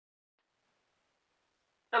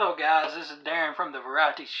Hello guys, this is Darren from the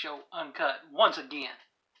Variety Show Uncut once again.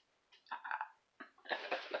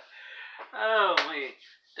 Oh man,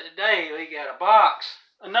 today we got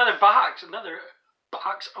another box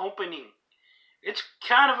opening. It's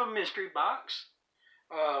kind of a mystery box.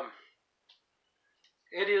 Um,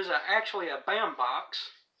 it is actually a BAM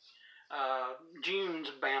box. June's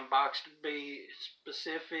BAM box to be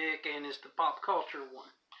specific, and it's the pop culture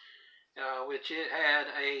one, which it had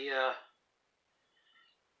a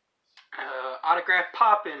autographed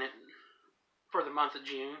pop in it for the month of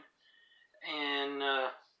June, and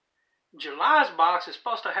July's box is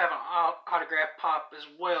supposed to have an autographed pop as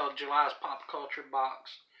well, July's pop culture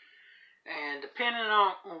box. And depending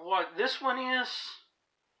on what this one is,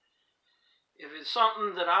 if it's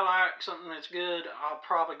something that I like, something that's good, I'll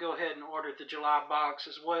probably go ahead and order the July box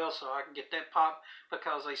as well so I can get that pop,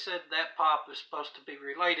 because they said that pop is supposed to be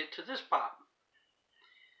related to this pop.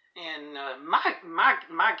 And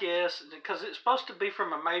my guess, because it's supposed to be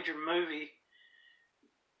from a major movie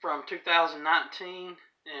from 2019,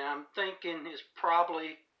 and I'm thinking it's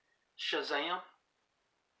probably Shazam.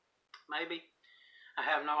 Maybe. I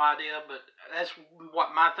have no idea, but that's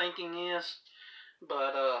what my thinking is.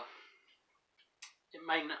 But it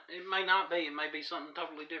may not be. It may be something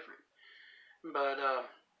totally different. But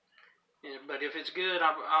but if it's good,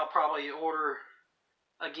 I'll probably order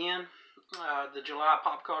again the July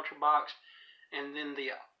pop culture box, and then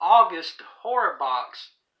the August horror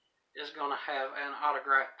box is going to have an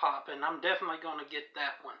autographed pop, and I'm definitely going to get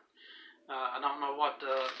that one. I don't know what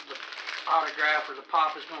the autograph or the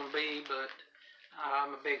pop is going to be, but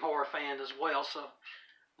I'm a big horror fan as well, so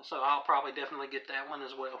I'll probably definitely get that one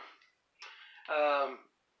as well.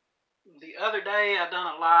 The other day I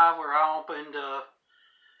done a live where I opened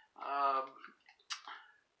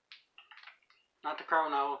not the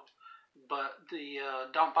Chrono, but the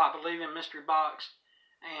Don't Pop Believe in mystery box,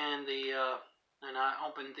 and and I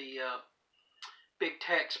opened the Big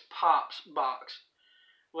Tex Pops box.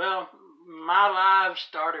 Well, my live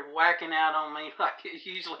started whacking out on me like it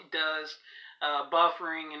usually does,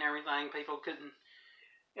 buffering and everything. People couldn't,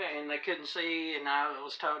 and they couldn't see, and I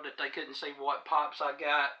was told that they couldn't see what pops I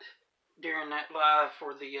got during that live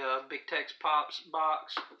for the Big Tex Pops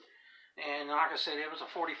box. And like I said, it was a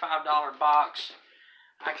 $45 box.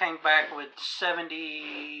 I came back with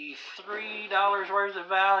 $73 worth of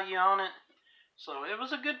value on it. So it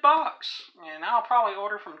was a good box. And I'll probably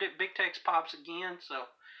order from Big Tex Pops again. So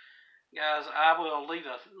guys, I will leave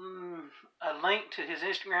a link to his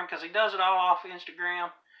Instagram, because he does it all off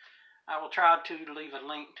Instagram. I will try to leave a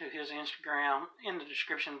link to his Instagram in the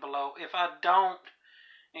description below. If I don't,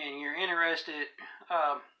 and you're interested,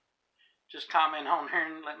 just comment on here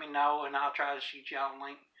and let me know, and I'll try to shoot y'all a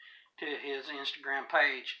link to his Instagram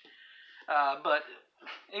page. But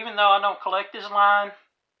even though I don't collect this line,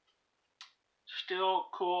 still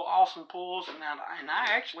cool, awesome pulls, and I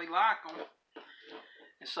actually like them.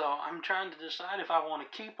 And so I'm trying to decide if I want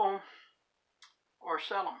to keep them or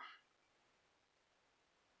sell them.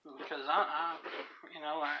 Because at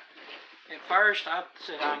first I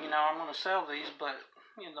said, I'm going to sell these, but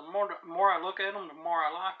the more I look at them, the more I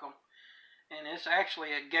like them. And it's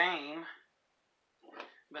actually a game,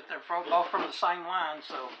 but they're both from the same line.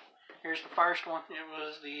 So here's the first one. It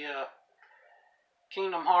was the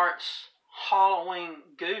Kingdom Hearts Halloween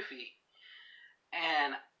Goofy,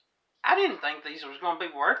 and I didn't think these was going to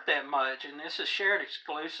be worth that much. And this is shared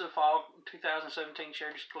exclusive, fall 2017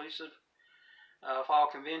 shared exclusive fall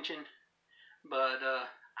convention. But I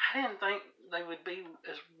didn't think they would be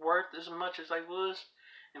worth as much as they was.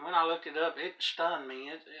 And when I looked it up, it stunned me.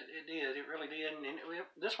 It did. It really did. And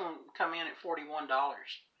this one come in at $41.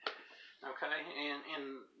 Okay, and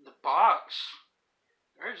in the box,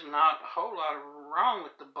 there's not a whole lot wrong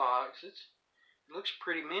with the box. It looks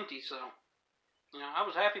pretty minty, so I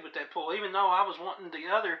was happy with that pull, even though I was wanting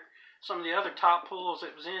some of the other top pulls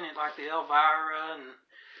that was in it, like the Elvira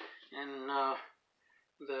and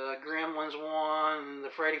the Gremlins one, and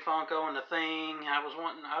the Freddy Funko and the Thing. I was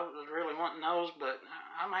really wanting those, but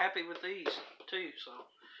I'm happy with these too. So,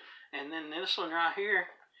 and then this one right here,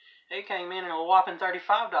 it came in at a whopping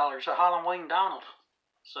 $35, a Halloween Donald.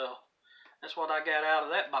 So that's what I got out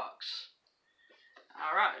of that box.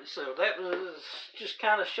 Alright, so that was just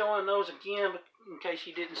kind of showing those again, in case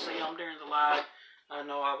you didn't see them during the live. I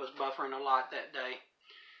know I was buffering a lot that day.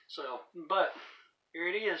 So, but here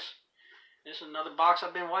it is. This is another box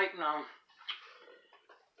I've been waiting on.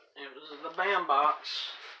 It was the BAM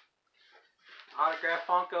box. Autographed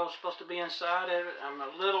Funko is supposed to be inside of it. I'm a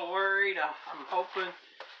little worried. I'm hoping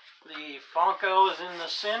the Funko is in the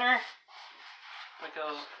center,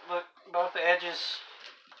 because look, both edges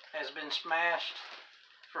has been smashed.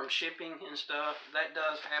 from shipping and stuff. That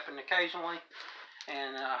does happen occasionally,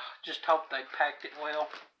 and just hope they packed it well.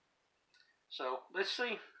 So let's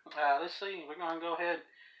see. We're gonna go ahead.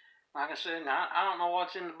 Like I said, now, I don't know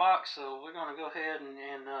what's in the box, so we're gonna go ahead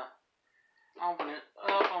and open it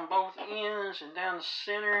up on both ends and down the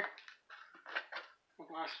center.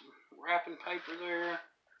 Got some wrapping paper there.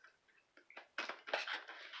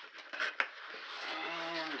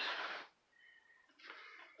 And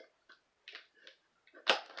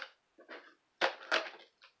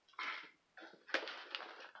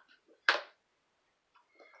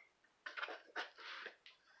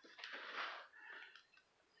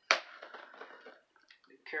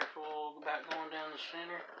be careful about going down the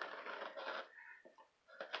center,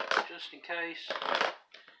 just in case.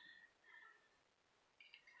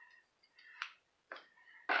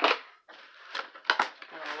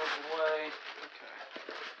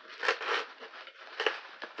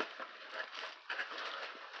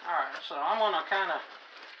 Alright, so I'm going to kind of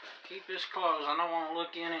keep this closed. I don't want to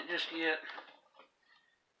look in it just yet.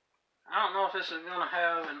 I don't know if this is going to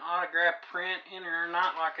have an autograph print in it or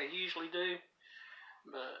not like I usually do.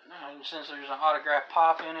 But since there's an autograph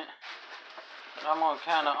pop in it, I'm going to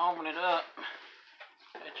kind of open it up.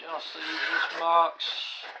 Let y'all see this box.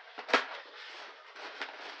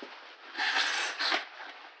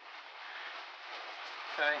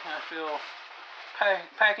 Okay, I feel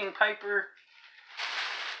packing paper.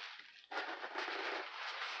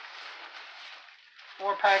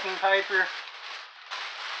 More packing paper.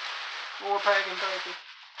 More packing paper.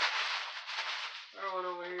 Throw it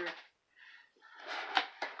over here.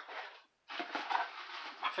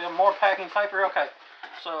 I feel more packing paper. Okay,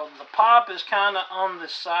 so the pop is kind of on the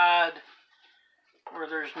side where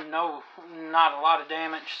there's not a lot of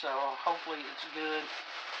damage, so hopefully it's good.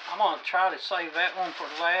 I'm going to try to save that one for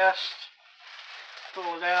last.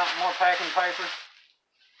 Pull it out. More packing paper.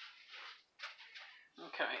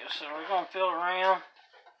 Okay, so we're going to fill it around.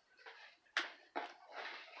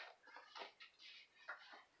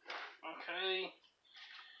 Okay.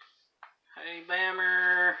 Hey,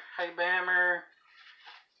 Bammer. Hey, Bammer.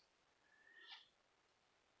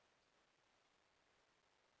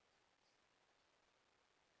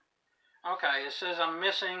 Okay, it says I'm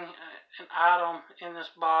missing an item in this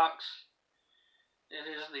box. It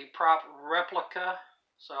is the prop replica.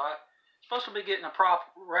 So I'm supposed to be getting a prop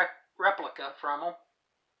replica from them.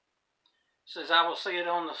 It says I will see it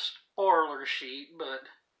on the spoiler sheet, but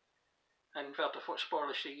I haven't felt the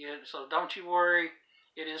spoiler sheet yet. So don't you worry,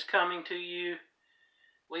 it is coming to you.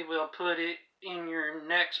 We will put it in your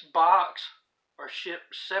next box or ship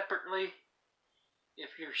separately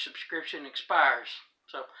if your subscription expires.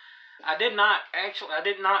 So I did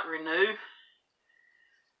not renew,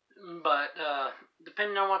 but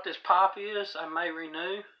depending on what this pop is, I may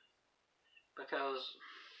renew, because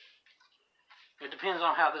it depends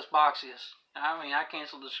on how this box is. I mean, I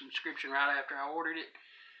canceled the subscription right after I ordered it,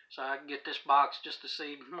 so I can get this box just to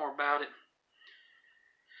see more about it.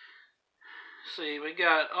 See, we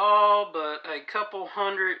got all but a couple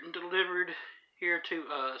hundred delivered here to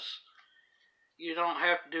us. You don't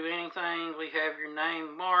have to do anything. We have your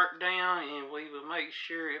name marked down, and we will make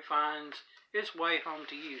sure it finds its way home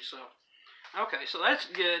to you. So, okay, so that's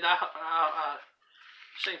good. I'll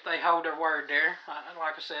see if they hold their word there.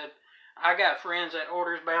 Like I said, I got friends that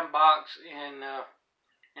orders Bam Box, and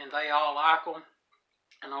they all like them.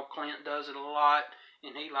 I know Clint does it a lot,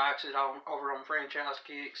 and he likes it over on Franchise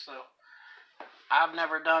Kicks. So I've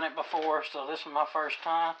never done it before, so this is my first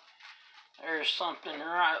time. There's something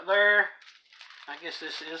right there. I guess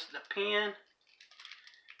this is the pin.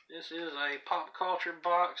 This is a pop culture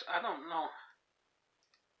box. I don't know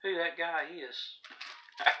who that guy is.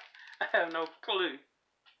 I have no clue.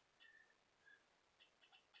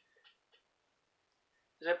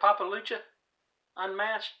 Is that Papa Lucha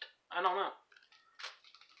unmasked? I don't know.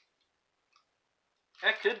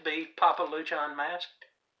 That could be Papa Lucha unmasked,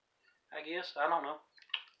 I guess. I don't know.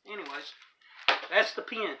 Anyways, that's the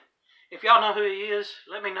pin. If y'all know who he is,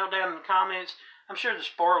 let me know down in the comments. I'm sure the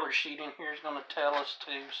spoiler sheet in here is going to tell us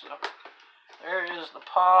too. So there is the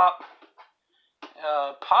pop.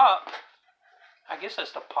 Pop. I guess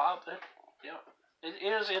that's the pop. Yep. It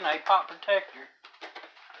is in a pop protector.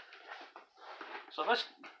 So let's.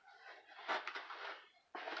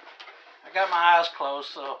 I got my eyes closed,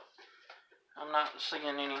 so I'm not seeing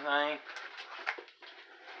anything.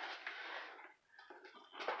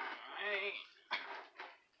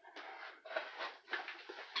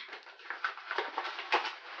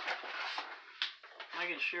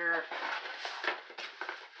 Making sure.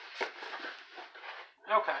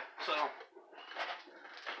 Okay, so.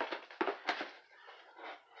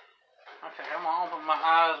 Okay, I'm I'll open my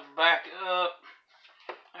eyes back up.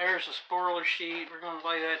 There's the spoiler sheet. We're going to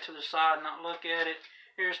lay that to the side and not look at it.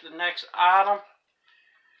 Here's the next item.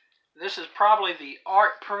 This is probably the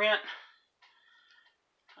art print.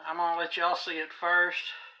 I'm going to let y'all see it first.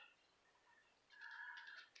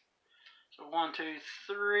 So 1, 2,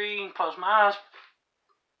 3. Close my eyes.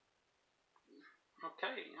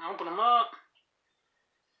 Okay, open them up.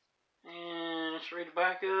 And let's read the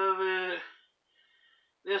back of it.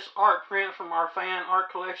 This art print from our fan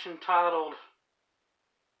art collection titled,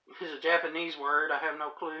 this is a Japanese word, I have no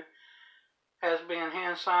clue, has been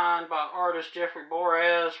hand signed by artist Jeffrey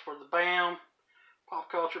Boraz for the BAM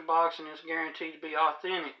Pop Culture box and is guaranteed to be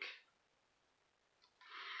authentic.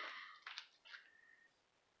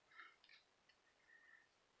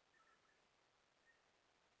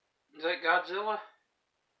 Is that Godzilla?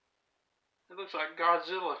 It looks like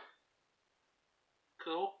Godzilla.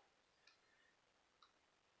 Cool.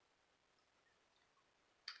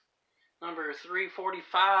 Number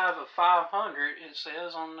 345 of 500, it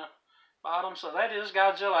says on the bottom. So that is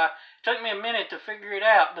Godzilla. It took me a minute to figure it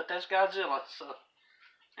out, but that's Godzilla. So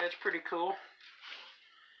that's pretty cool.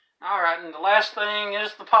 Alright, and the last thing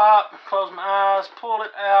is the pop. Close my eyes, pull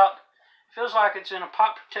it out. Feels like it's in a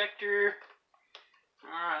pop protector.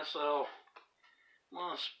 Alright, so I'm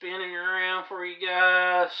going to spin it around for you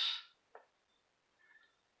guys.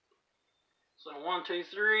 So 1, 2,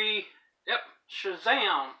 3. Yep,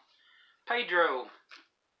 Shazam. Pedro.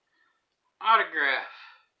 Autograph.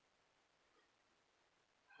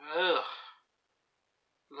 Ugh.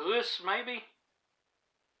 Lewis, maybe?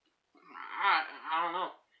 I don't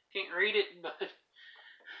know. Can't read it, but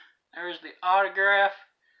there's the autograph.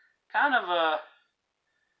 Kind of a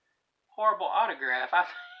horrible autograph, I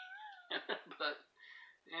think. But,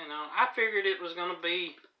 you know, I figured it was going to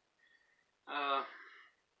be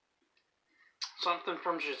something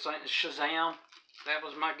from Shazam. That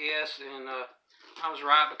was my guess, and I was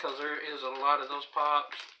right because there is a lot of those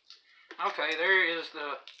pops. Okay, there is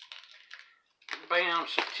the BAM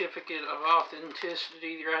certificate of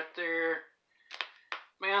authenticity right there.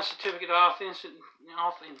 BAM certificate of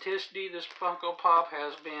authenticity. This Funko Pop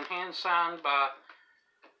has been hand signed by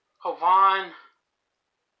Hovan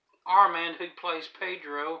Armand, who plays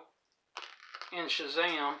Pedro in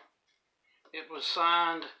Shazam. It was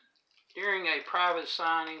signed during a private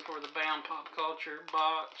signing for the BAM Pop Culture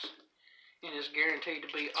box and is guaranteed to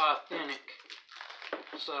be authentic.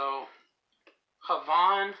 So,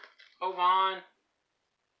 Hovan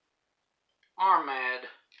Armad,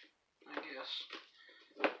 I guess.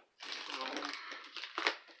 So,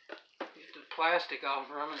 get the plastic off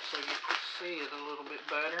from it so you can see it a little bit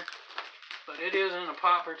better. But it is in a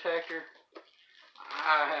pop protector.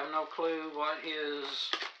 I have no clue what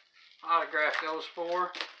his autograph goes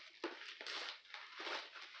for.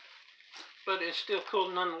 But it's still cool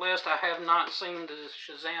nonetheless. I have not seen the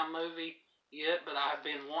Shazam movie yet, but I've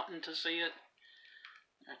been wanting to see it.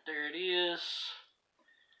 Right there it is.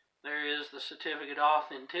 There is the certificate of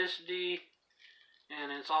authenticity.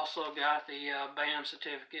 And it's also got the BAM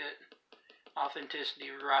certificate authenticity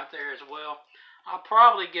right there as well. I'll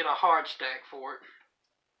probably get a hard stack for it.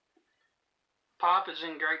 Pop is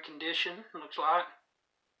in great condition, looks like.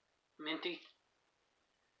 Minty.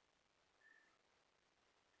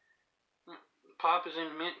 Pop is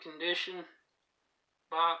in mint condition,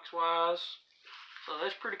 box-wise. So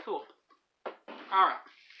that's pretty cool. Alright.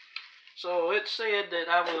 So it said that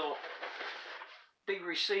I will be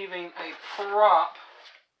receiving a prop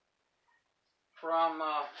from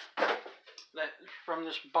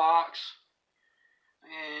this box.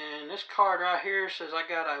 And this card right here says I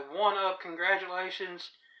got a 1-up. Congratulations.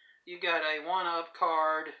 You got a 1-up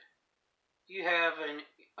card. You have an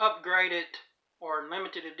upgraded or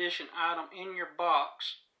limited edition item in your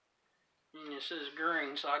box. And it says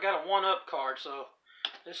green. So I got a 1-up card. So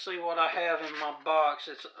let's see what I have in my box.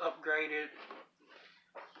 It's upgraded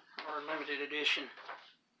or limited edition.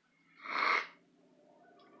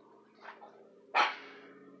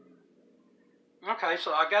 Okay,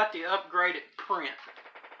 so I got the upgraded print.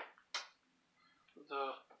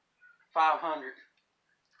 The 500.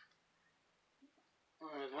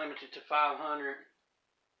 It's limited to 500.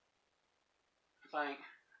 I think.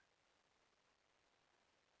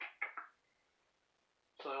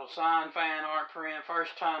 So signed fan art print.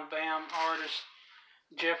 First time BAM artist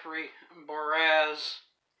Jeffrey Boraz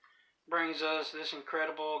brings us this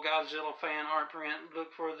incredible Godzilla fan art print.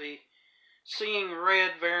 Look for the Seeing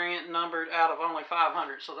Red variant numbered out of only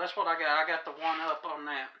 500. So that's what I got. I got the 1-up on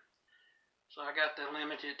that. So I got the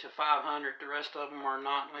limited to 500. The rest of them are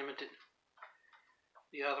not limited.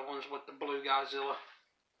 The other ones with the blue Godzilla.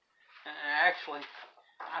 Actually,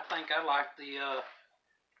 I think I like the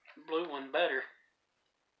blue one better.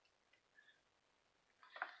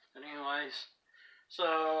 But anyways,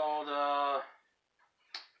 so the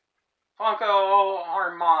Funko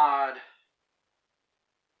Armad.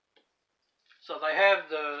 So they have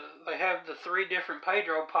the 3 different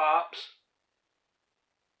Pedro Pops.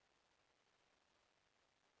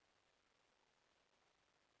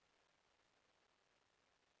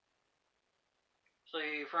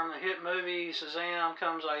 See, from the hit movie Shazam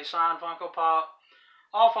comes a signed Funko Pop.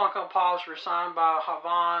 All Funko Pops were signed by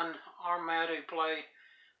Javier Armad, who played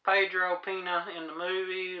Pedro Pina in the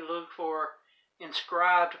movie. Look for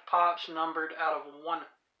inscribed pops numbered out of 1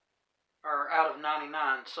 or out of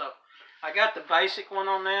 99. So I got the basic one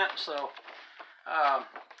on that. So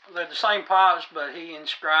they're the same pops, but he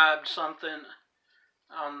inscribed something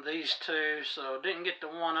on these 2. So didn't get the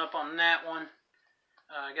one up on that one.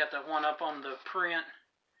 I got the one up on the print,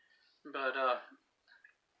 but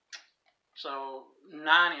so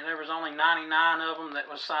there was only 99 of them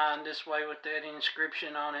that was signed this way with that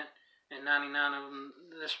inscription on it, and 99 of them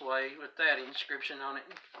this way with that inscription on it,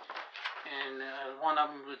 and one of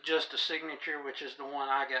them with just a signature, which is the one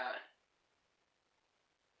I got.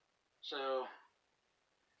 So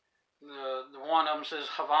the one of them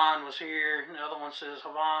says Havan was here, and the other one says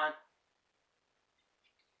Havan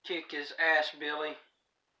kick his ass, Billy.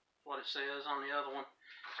 What it says on the other one.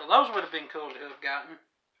 So those would have been cool to have gotten.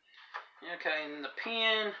 Okay, and the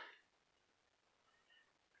pen,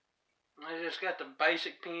 I just got the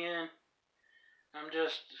basic pen. I'm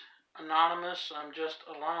just anonymous. I'm just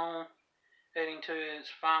alone, heading to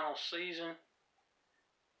its final season.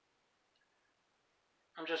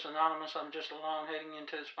 I'm just anonymous. I'm just alone, heading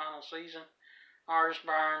into its final season. Artist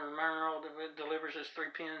Byron Romero delivers his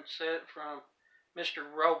 3-pen set from Mr.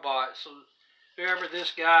 Robot. So whoever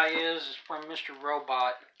this guy is from Mr.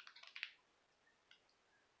 Robot.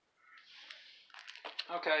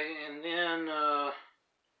 Okay, and then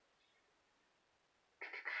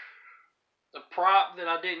the prop that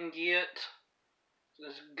I didn't get,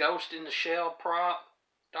 this Ghost in the Shell prop.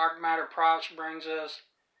 Dark Matter Props brings us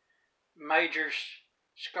Major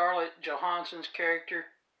Scarlett Johansson's character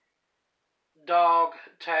dog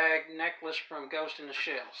tag necklace from Ghost in the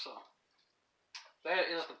Shell. So that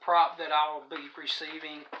is the prop that I will be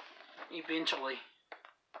receiving eventually,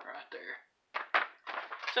 right there.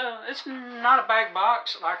 So it's not a bag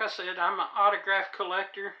box. Like I said, I'm an autograph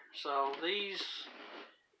collector, so these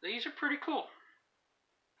are pretty cool.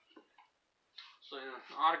 So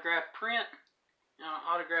autograph print,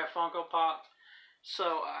 autograph Funko Pop.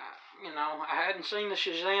 So I hadn't seen the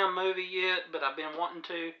Shazam movie yet, but I've been wanting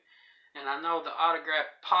to, and I know the autograph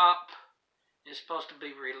pop is supposed to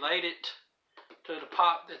be related to the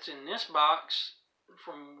pop that's in this box,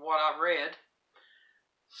 from what I read.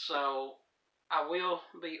 So I will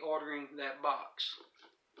be ordering that box.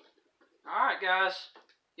 Alright guys,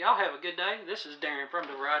 y'all have a good day. This is Darren from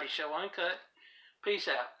The Variety Show Uncut. Peace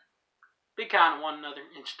out. Be kind to one another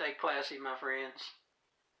and stay classy, my friends.